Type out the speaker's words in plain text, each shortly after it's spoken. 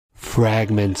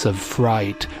Fragments of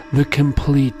Fright, the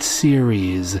complete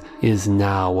series, is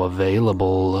now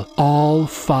available. All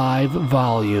 5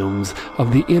 volumes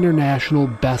of the international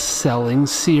best-selling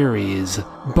series,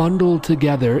 bundled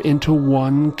together into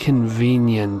one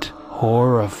convenient,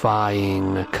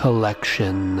 horrifying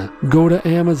collection. Go to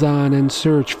Amazon and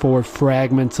search for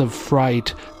Fragments of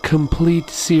Fright, complete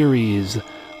series,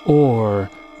 or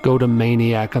go to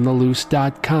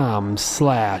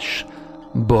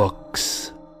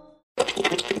maniacontheloose.com/books.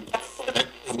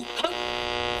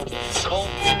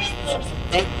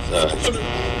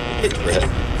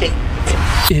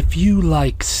 If you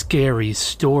like scary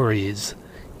stories,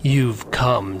 you've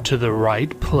come to the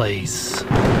right place.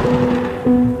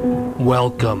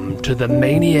 Welcome to the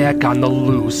Maniac on the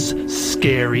Loose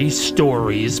Scary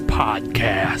Stories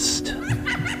podcast.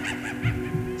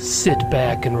 Sit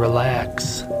back and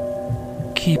relax.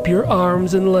 Keep your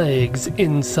arms and legs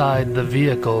inside the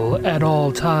vehicle at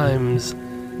all times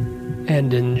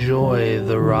and enjoy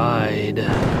the ride.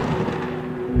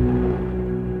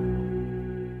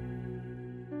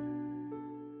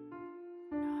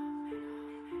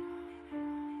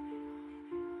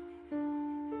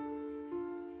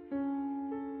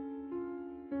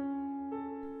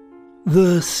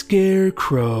 The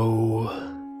Scarecrow.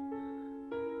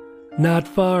 Not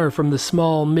far from the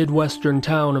small midwestern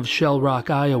town of Shell Rock,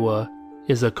 Iowa,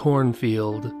 is a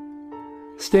cornfield.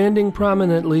 Standing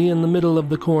prominently in the middle of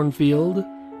the cornfield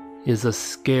is a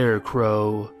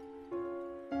scarecrow.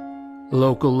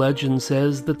 Local legend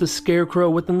says that the scarecrow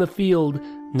within the field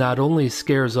not only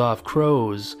scares off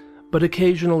crows, but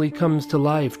occasionally comes to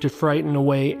life to frighten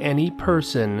away any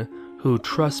person who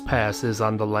trespasses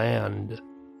on the land.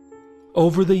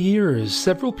 Over the years,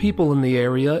 several people in the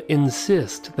area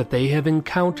insist that they have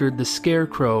encountered the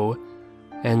scarecrow,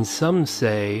 and some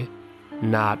say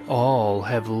not all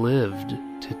have lived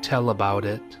to tell about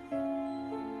it.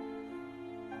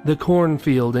 The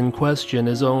cornfield in question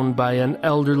is owned by an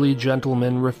elderly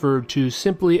gentleman referred to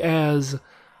simply as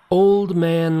Old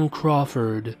Man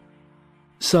Crawford.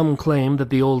 Some claim that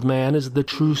the old man is the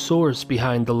true source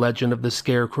behind the legend of the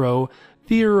scarecrow,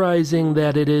 theorizing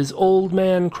that it is Old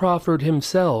Man Crawford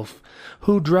himself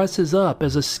who dresses up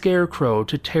as a scarecrow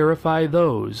to terrify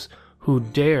those who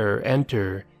dare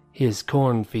enter his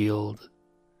cornfield.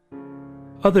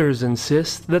 Others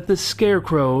insist that the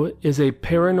scarecrow is a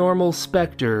paranormal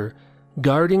specter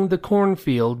guarding the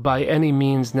cornfield by any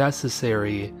means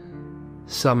necessary,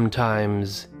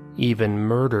 sometimes even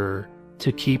murder,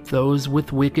 to keep those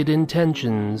with wicked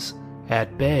intentions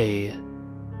at bay.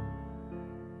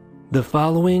 The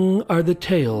following are the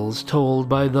tales told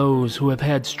by those who have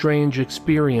had strange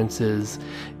experiences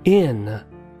in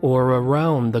or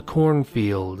around the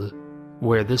cornfield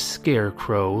where the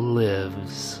scarecrow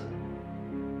lives.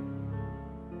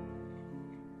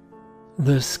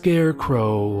 The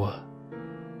Scarecrow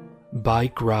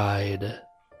Bike Ride.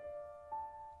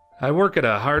 I work at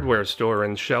a hardware store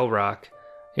in Shell Rock.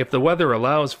 If the weather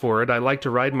allows for it, I like to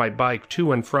ride my bike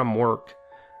to and from work.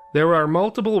 There are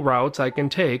multiple routes I can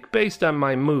take based on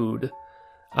my mood.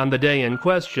 On the day in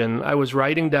question, I was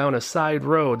riding down a side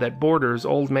road that borders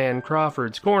Old Man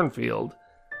Crawford's cornfield.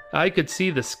 I could see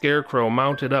the scarecrow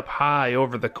mounted up high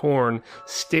over the corn,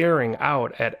 staring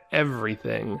out at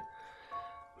everything.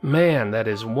 Man, that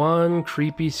is one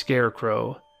creepy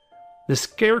scarecrow. The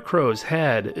scarecrow's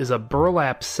head is a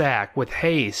burlap sack with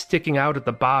hay sticking out at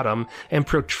the bottom and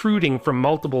protruding from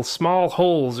multiple small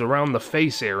holes around the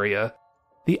face area.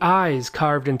 The eyes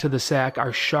carved into the sack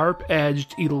are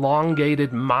sharp-edged,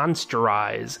 elongated monster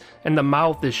eyes, and the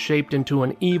mouth is shaped into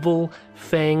an evil,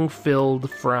 fang-filled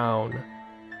frown.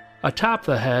 Atop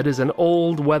the head is an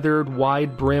old, weathered,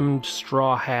 wide-brimmed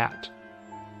straw hat.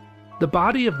 The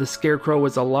body of the scarecrow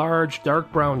is a large,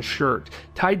 dark brown shirt,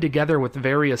 tied together with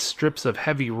various strips of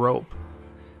heavy rope.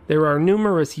 There are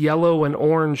numerous yellow and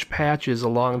orange patches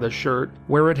along the shirt,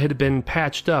 where it had been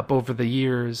patched up over the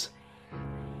years.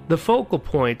 The focal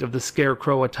point of the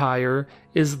scarecrow attire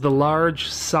is the large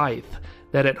scythe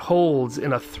that it holds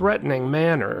in a threatening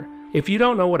manner. If you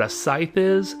don't know what a scythe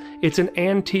is, it's an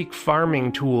antique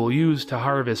farming tool used to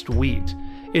harvest wheat.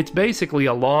 It's basically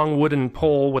a long wooden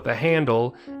pole with a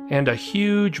handle and a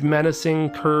huge, menacing,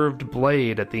 curved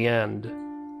blade at the end.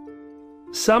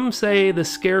 Some say the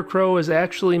scarecrow is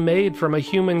actually made from a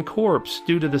human corpse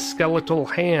due to the skeletal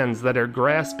hands that are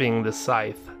grasping the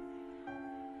scythe.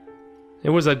 It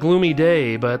was a gloomy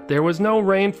day, but there was no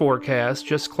rain forecast,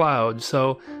 just clouds,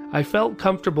 so I felt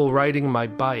comfortable riding my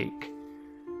bike.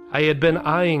 I had been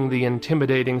eyeing the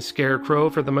intimidating scarecrow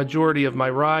for the majority of my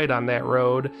ride on that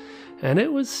road, and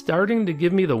it was starting to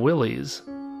give me the willies.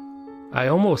 I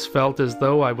almost felt as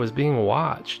though I was being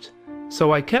watched.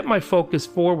 so I kept my focus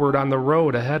forward on the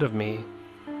road ahead of me.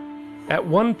 At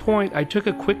one point, I took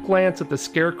a quick glance at the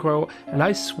scarecrow, and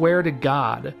I swear to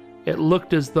God, it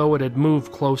looked as though it had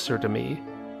moved closer to me.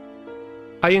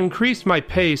 I increased my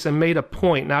pace and made a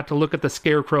point not to look at the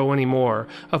scarecrow anymore.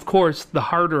 Of course, the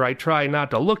harder I tried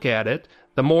not to look at it,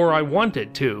 the more I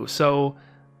wanted to, so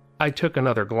I took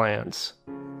another glance.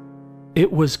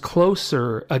 It was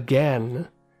closer again.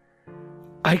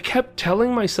 I kept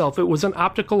telling myself it was an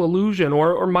optical illusion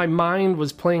or my mind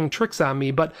was playing tricks on me,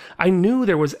 but I knew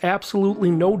there was absolutely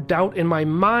no doubt in my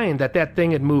mind that that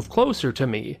thing had moved closer to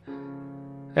me.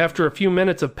 After a few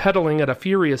minutes of pedaling at a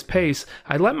furious pace,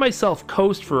 I let myself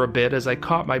coast for a bit as I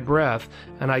caught my breath,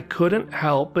 and I couldn't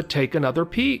help but take another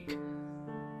peek.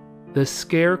 The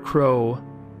scarecrow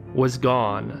was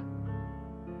gone.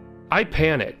 I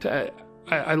panicked.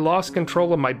 I lost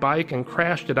control of my bike and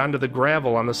crashed it onto the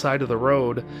gravel on the side of the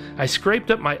road. I scraped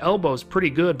up my elbows pretty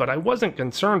good, but I wasn't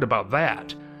concerned about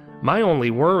that. My only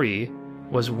worry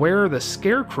was where the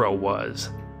scarecrow was.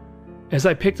 As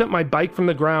I picked up my bike from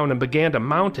the ground and began to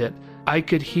mount it, I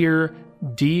could hear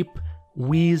deep,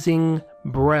 wheezing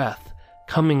breath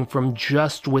coming from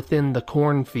just within the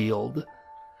cornfield.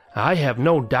 I have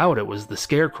no doubt it was the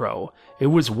scarecrow. It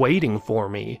was waiting for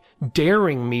me,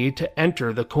 daring me to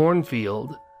enter the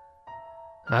cornfield.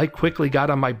 I quickly got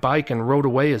on my bike and rode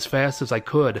away as fast as I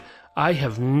could. I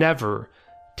have never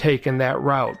taken that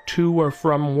route to or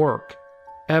from work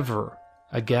ever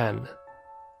again.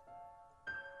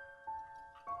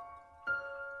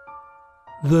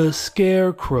 The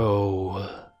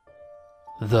Scarecrow.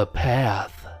 The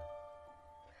Path.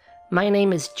 My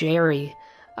name is Jerry.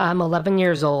 I'm 11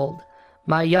 years old.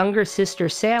 My younger sister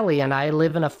Sally and I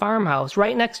live in a farmhouse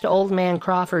right next to Old Man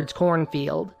Crawford's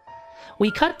cornfield. We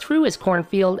cut through his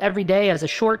cornfield every day as a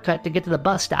shortcut to get to the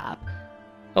bus stop.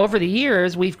 Over the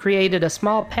years, we've created a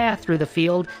small path through the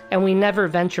field, and we never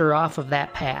venture off of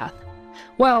that path.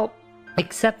 Well,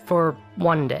 except for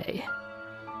one day.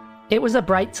 It was a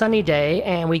bright sunny day,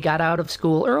 and we got out of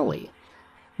school early.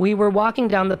 We were walking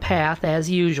down the path as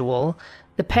usual.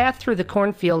 The path through the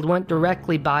cornfield went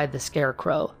directly by the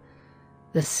scarecrow.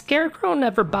 The scarecrow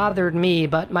never bothered me,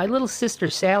 but my little sister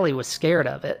Sally was scared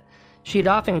of it. She'd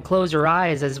often close her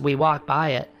eyes as we walked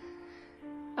by it.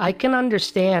 I can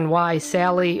understand why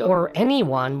Sally or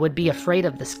anyone would be afraid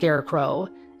of the scarecrow.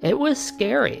 It was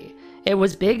scary. It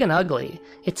was big and ugly.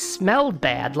 It smelled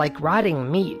bad, like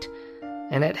rotting meat.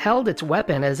 And it held its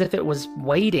weapon as if it was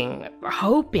waiting,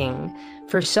 hoping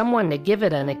for someone to give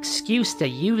it an excuse to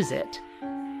use it.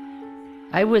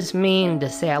 I was mean to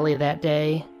Sally that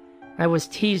day. I was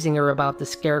teasing her about the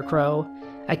scarecrow.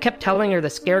 I kept telling her the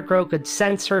scarecrow could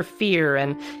sense her fear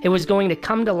and it was going to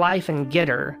come to life and get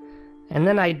her. And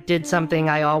then I did something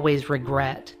I always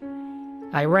regret.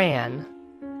 I ran.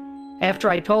 After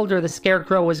I told her the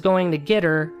scarecrow was going to get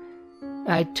her,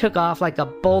 I took off like a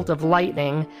bolt of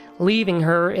lightning, leaving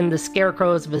her in the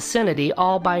scarecrow's vicinity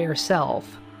all by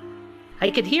herself. I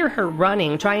could hear her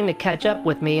running, trying to catch up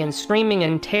with me and screaming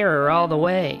in terror all the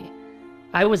way.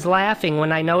 I was laughing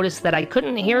when I noticed that I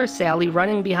couldn't hear Sally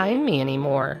running behind me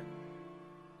anymore.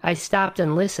 I stopped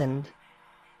and listened.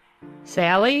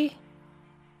 Sally?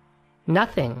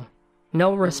 Nothing.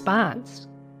 No response.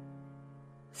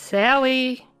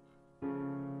 Sally?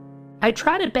 I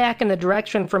trotted back in the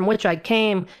direction from which I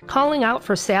came, calling out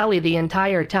for Sally the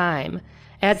entire time.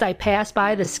 As I passed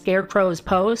by the scarecrow's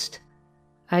post,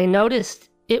 I noticed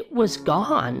it was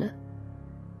gone.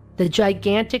 The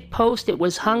gigantic post it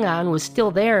was hung on was still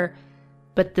there,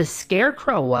 but the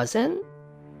scarecrow wasn't.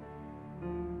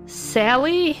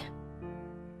 Sally?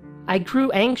 I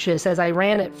grew anxious as I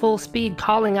ran at full speed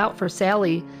calling out for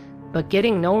Sally, but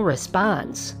getting no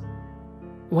response.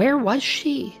 Where was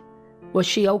she? Was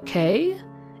she okay?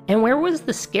 And where was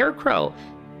the scarecrow?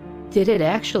 Did it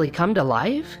actually come to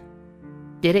life?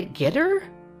 Did it get her?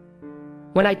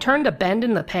 When I turned a bend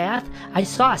in the path, I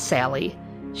saw Sally.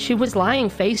 She was lying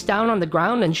face down on the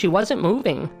ground and she wasn't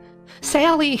moving.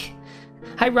 Sally!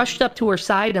 I rushed up to her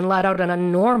side and let out an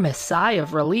enormous sigh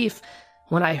of relief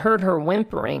when I heard her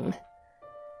whimpering.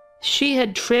 She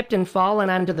had tripped and fallen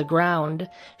onto the ground.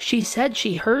 She said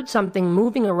she heard something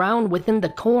moving around within the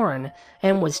corn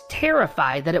and was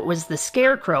terrified that it was the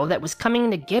scarecrow that was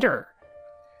coming to get her.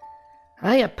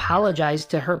 I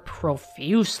apologized to her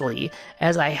profusely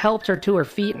as I helped her to her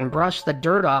feet and brushed the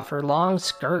dirt off her long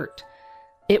skirt.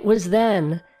 It was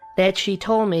then that she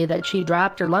told me that she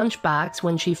dropped her lunchbox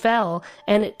when she fell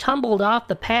and it tumbled off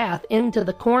the path into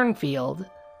the cornfield.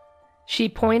 She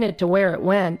pointed to where it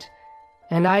went,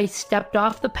 and I stepped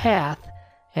off the path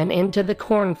and into the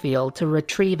cornfield to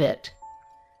retrieve it.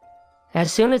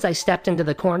 As soon as I stepped into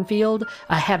the cornfield,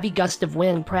 a heavy gust of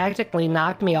wind practically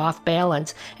knocked me off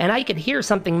balance, and I could hear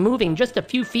something moving just a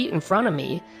few feet in front of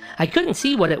me. I couldn't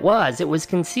see what it was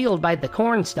concealed by the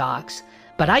corn stalks,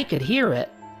 but I could hear it.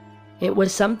 It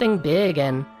was something big,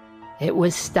 and it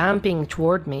was stomping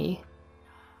toward me.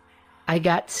 I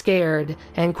got scared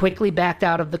and quickly backed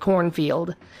out of the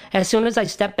cornfield. As soon as I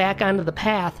stepped back onto the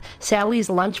path, Sally's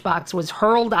lunchbox was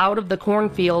hurled out of the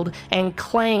cornfield and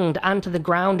clanged onto the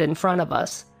ground in front of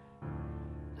us.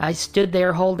 I stood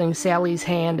there holding Sally's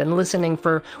hand and listening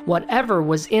for whatever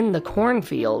was in the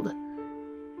cornfield.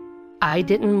 I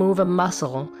didn't move a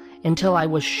muscle until I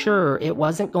was sure it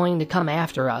wasn't going to come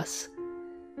after us.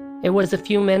 It was a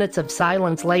few minutes of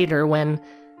silence later when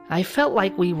I felt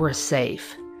like we were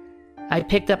safe. I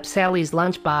picked up Sally's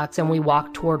lunchbox and we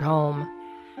walked toward home.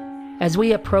 As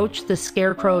we approached the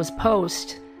Scarecrow's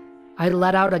post, I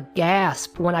let out a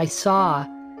gasp when I saw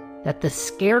that the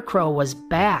Scarecrow was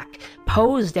back,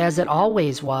 posed as it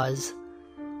always was.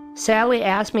 Sally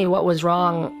asked me what was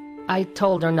wrong. I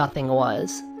told her nothing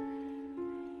was.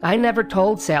 I never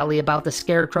told Sally about the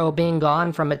Scarecrow being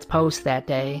gone from its post that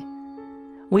day.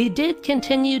 We did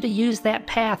continue to use that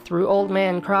path through Old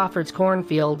Man Crawford's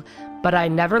cornfield, but I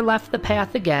never left the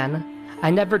path again,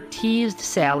 I never teased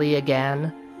Sally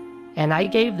again, and I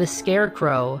gave the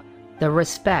Scarecrow the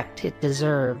respect it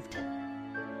deserved.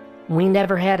 We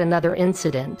never had another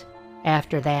incident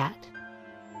after that.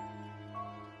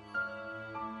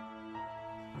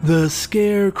 The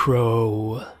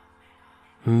Scarecrow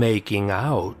making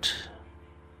out.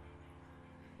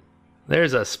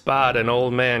 There's a spot in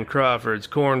Old Man Crawford's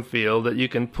cornfield that you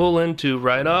can pull into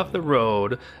right off the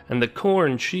road, and the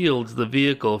corn shields the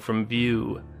vehicle from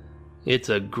view. It's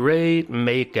a great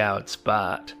make-out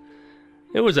spot.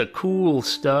 It was a cool,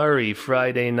 starry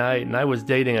Friday night, and I was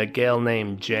dating a gal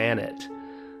named Janet.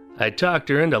 I talked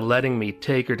her into letting me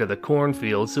take her to the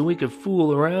cornfield so we could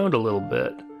fool around a little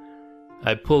bit.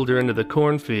 I pulled her into the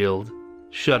cornfield,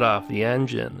 shut off the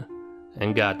engine,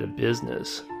 and got to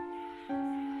business.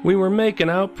 We were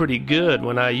making out pretty good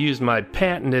when I used my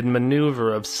patented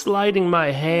maneuver of sliding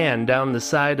my hand down the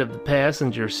side of the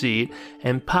passenger seat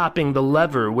and popping the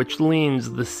lever which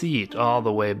leans the seat all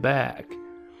the way back.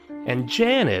 And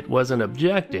Janet wasn't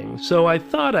objecting, so I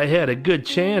thought I had a good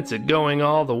chance at going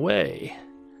all the way.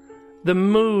 The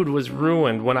mood was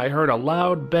ruined when I heard a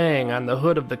loud bang on the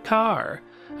hood of the car.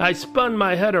 I spun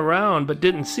my head around but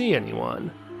didn't see anyone.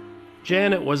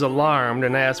 Janet was alarmed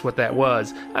and asked what that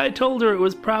was. I told her it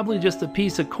was probably just a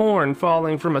piece of corn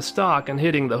falling from a stalk and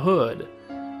hitting the hood.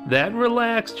 That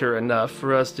relaxed her enough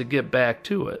for us to get back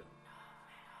to it.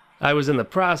 I was in the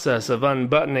process of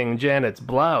unbuttoning Janet's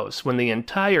blouse when the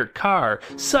entire car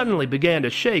suddenly began to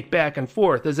shake back and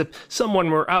forth as if someone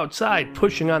were outside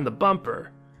pushing on the bumper.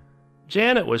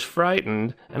 Janet was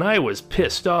frightened, and I was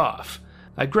pissed off.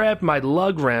 I grabbed my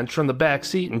lug wrench from the back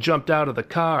seat and jumped out of the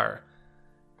car.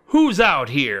 "Who's out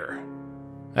here?"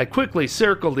 I quickly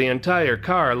circled the entire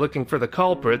car looking for the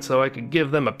culprit so I could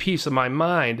give them a piece of my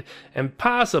mind and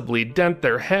possibly dent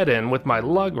their head in with my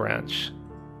lug wrench.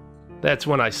 That's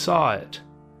when I saw it.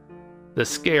 The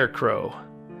Scarecrow.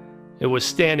 It was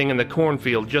standing in the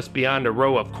cornfield just beyond a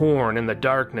row of corn in the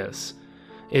darkness.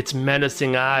 Its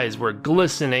menacing eyes were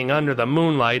glistening under the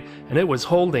moonlight, and it was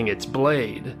holding its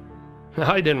blade.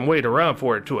 I didn't wait around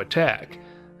for it to attack.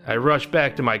 I rushed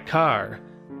back to my car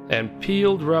and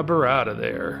peeled rubber out of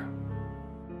there.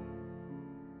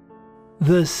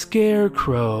 The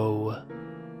Scarecrow.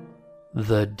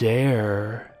 The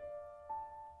Dare.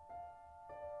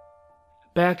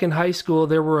 Back in high school,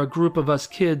 there were a group of us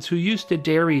kids who used to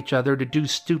dare each other to do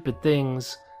stupid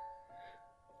things.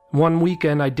 One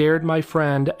weekend, I dared my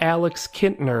friend, Alex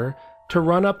Kintner, to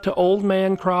run up to Old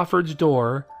Man Crawford's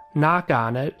door, knock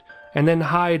on it, and then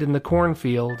hide in the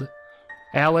cornfield.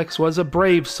 Alex was a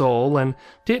brave soul and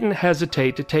didn't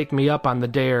hesitate to take me up on the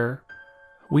dare.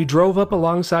 We drove up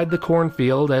alongside the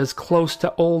cornfield as close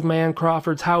to Old Man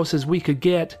Crawford's house as we could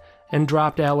get and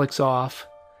dropped Alex off.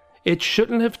 It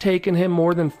shouldn't have taken him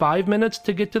more than 5 minutes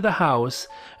to get to the house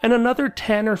and another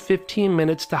 10 or 15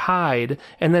 minutes to hide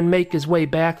and then make his way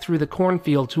back through the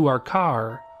cornfield to our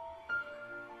car.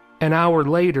 An hour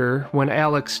later, when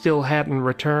Alex still hadn't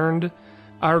returned,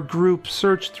 our group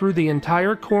searched through the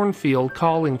entire cornfield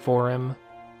calling for him.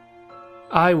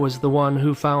 I was the one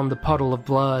who found the puddle of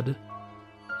blood.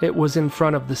 It was in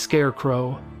front of the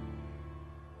Scarecrow.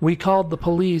 We called the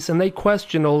police and they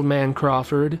questioned Old Man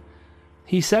Crawford.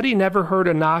 He said he never heard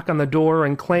a knock on the door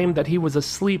and claimed that he was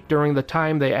asleep during the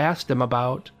time they asked him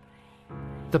about.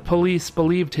 The police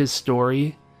believed his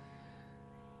story.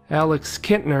 Alex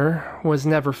Kintner was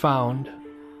never found.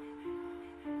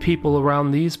 people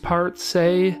around these parts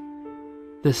say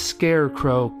the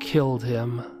Scarecrow killed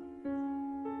him.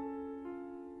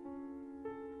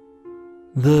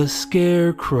 The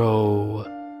Scarecrow,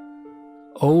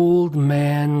 Old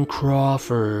Man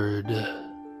Crawford.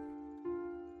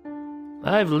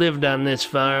 I've lived on this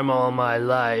farm all my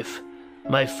life.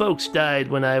 My folks died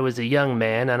when I was a young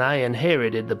man, and I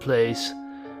inherited the place.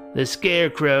 The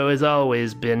Scarecrow has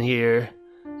always been here.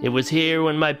 It was here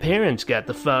when my parents got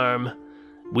the farm.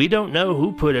 We don't know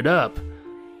who put it up,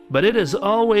 but it has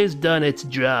always done its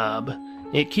job.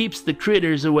 It keeps the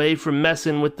critters away from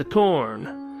messing with the corn.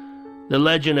 The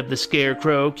legend of the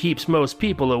Scarecrow keeps most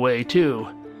people away, too.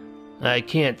 I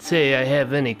can't say I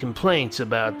have any complaints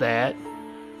about that.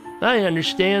 I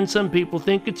understand some people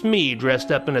think it's me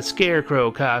dressed up in a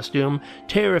scarecrow costume,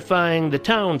 terrifying the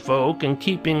townfolk and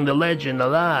keeping the legend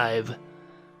alive.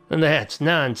 And that's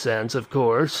nonsense, of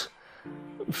course,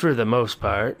 for the most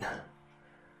part.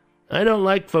 I don't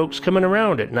like folks coming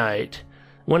around at night.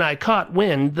 When I caught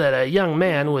wind that a young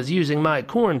man was using my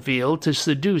cornfield to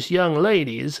seduce young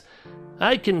ladies,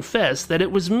 I confess that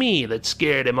it was me that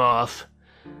scared him off.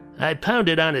 I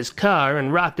pounded on his car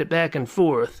and rocked it back and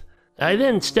forth. I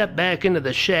then stepped back into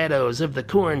the shadows of the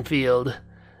cornfield.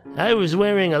 I was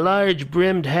wearing a large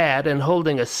brimmed hat and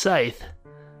holding a scythe.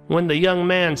 When the young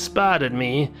man spotted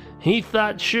me, he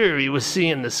thought sure he was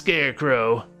seeing the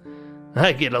Scarecrow.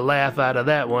 I get a laugh out of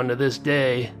that one to this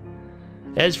day.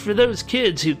 As for those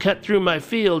kids who cut through my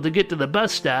field to get to the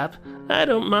bus stop, I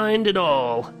don't mind at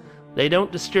all. They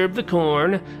don't disturb the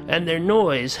corn, and their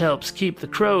noise helps keep the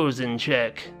crows in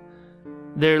check.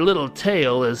 Their little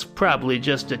tale is probably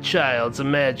just a child's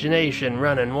imagination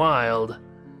running wild.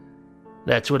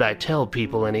 That's what I tell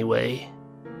people anyway.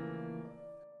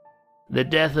 The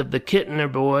death of the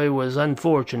Kittner boy was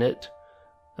unfortunate.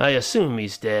 I assume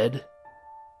he's dead.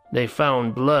 They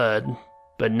found blood,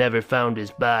 but never found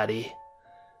his body.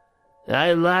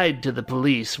 I lied to the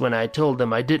police when I told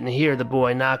them I didn't hear the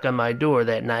boy knock on my door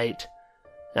that night.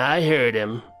 I heard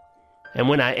him, and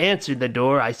when I answered the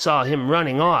door, I saw him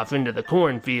running off into the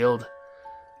cornfield.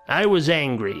 I was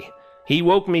angry. He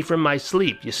woke me from my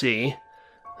sleep, you see.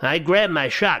 I grabbed my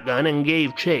shotgun and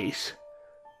gave chase.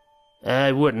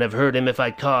 I wouldn't have hurt him if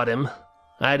I caught him.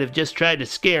 I'd have just tried to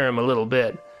scare him a little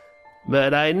bit,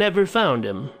 but I never found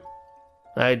him.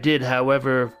 I did,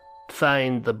 however,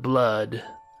 find the blood.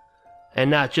 And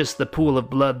not just the pool of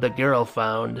blood the girl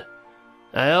found.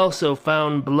 I also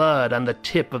found blood on the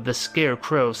tip of the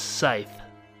Scarecrow's scythe.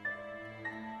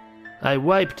 I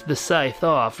wiped the scythe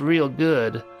off real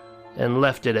good and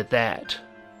left it at that.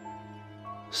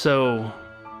 So,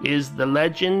 is the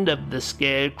legend of the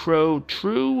Scarecrow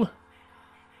true?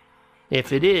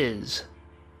 If it is,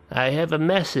 I have a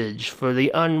message for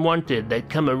the unwanted that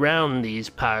come around these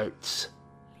parts.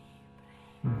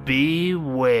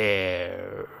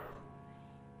 Beware.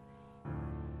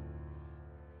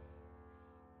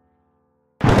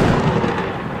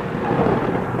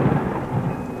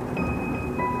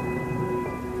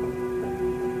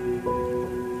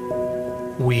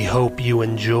 We hope you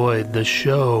enjoyed the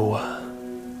show.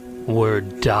 We're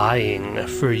dying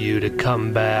for you to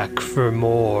come back for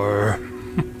more.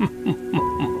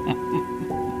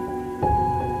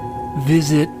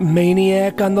 Visit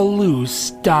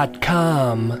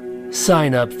maniacontheloose.com.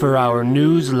 Sign up for our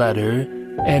newsletter,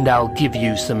 and I'll give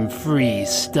you some free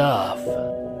stuff.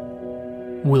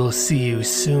 We'll see you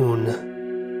soon.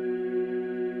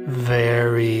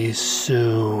 Very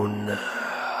soon.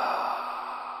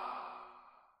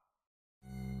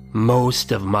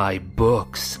 Most of my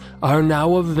books are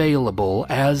now available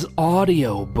as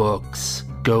audiobooks.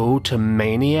 Go to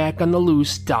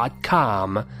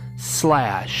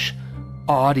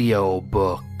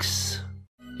maniacontheloose.com/audiobooks.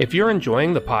 If you're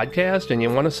enjoying the podcast and you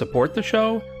want to support the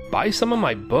show, buy some of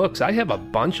my books. I have a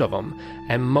bunch of them,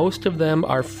 and most of them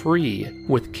are free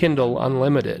with Kindle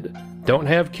Unlimited. Don't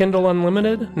have Kindle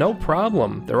Unlimited? No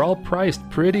problem. They're all priced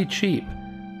pretty cheap.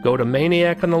 Go to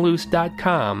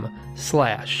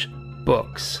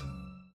maniacontheloose.com/books.